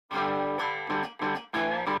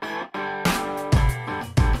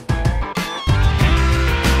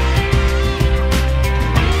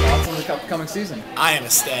upcoming season? I am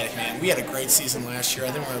ecstatic, man. We had a great season last year.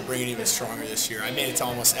 I think we're going to bring it even stronger this year. I made it to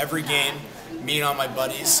almost every game, me and all my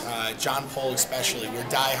buddies, John Pohl especially. We're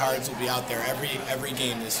diehards. We'll be out there every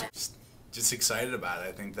game this year. Just excited about it.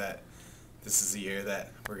 I think that this is the year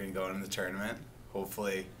that we're going to go into the tournament.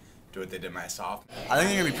 Hopefully do what they did my sophomore. I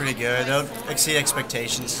think they're going to be pretty good. They'll exceed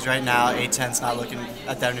expectations. Right now, A10's not looking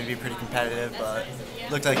at them to be pretty competitive, but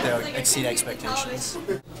look like they'll exceed expectations.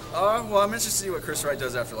 Well, I'm interested to see what Chris Wright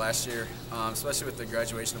does after last year, especially with the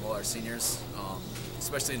graduation of all our seniors,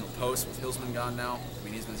 especially in the post with Hillsman gone now. I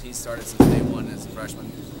mean, he's started since day one as a freshman,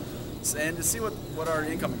 and to see what our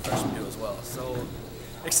incoming freshmen do as well. So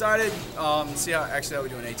excited to see how we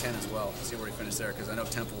do in A10 as well, see where we finish there, because I know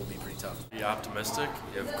Temple will be pretty tough. Be optimistic.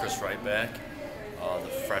 You have Chris Wright back. The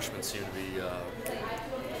freshmen seem to be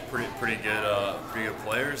pretty good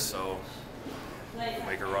players. So we'll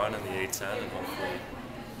make a run in the A10 and hopefully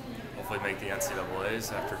make the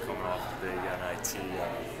NCAAs after coming off the big NIT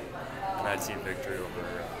victory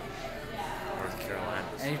over North Carolina.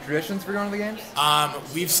 Any traditions for going to the games?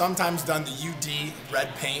 We've sometimes done the UD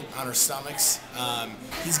red paint on our stomachs.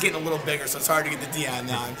 He's getting a little bigger, so it's hard to get the D on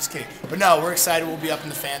now. I'm just kidding. But no, we're excited. We'll be up in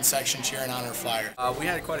the fan section cheering on our flyer. We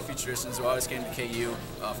had quite a few traditions. We always came to KU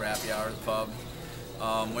for happy hour, the pub.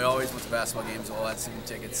 We always went to basketball games. We all had season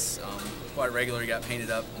tickets. Quite regularly got painted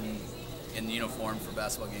up in uniform for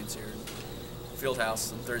basketball games here.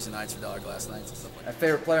 Fieldhouse on Thursday nights for Dollar Glass nights and stuff like that. A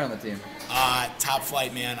favorite player on the team? Top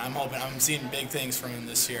flight, man. I'm seeing big things from him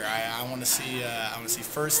this year. I want to see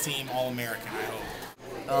first team All-American, I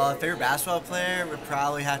hope. Favorite basketball player would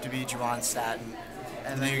probably have to be Juwan Staten,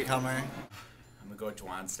 the newcomer. I'm going to go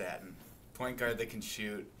Juwan Staten. Point guard that can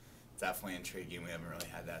shoot. Definitely intriguing. We haven't really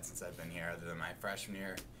had that since I've been here, other than my freshman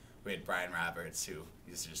year. We had Brian Roberts, who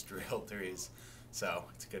used to just drill threes. So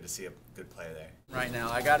it's good to see a good play there. Right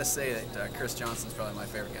now, I got to say that Chris Johnson's probably my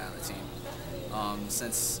favorite guy on the team.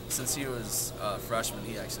 Since he was a freshman,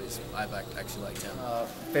 I've actually liked him.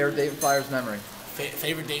 Favorite Dayton Flyers memory?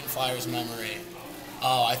 Favorite Dayton Flyers memory?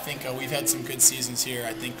 Oh, I think we've had some good seasons here.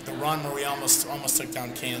 I think the run where we almost took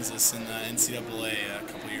down Kansas in the NCAA a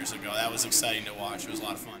couple years ago, that was exciting to watch. It was a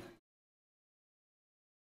lot of fun.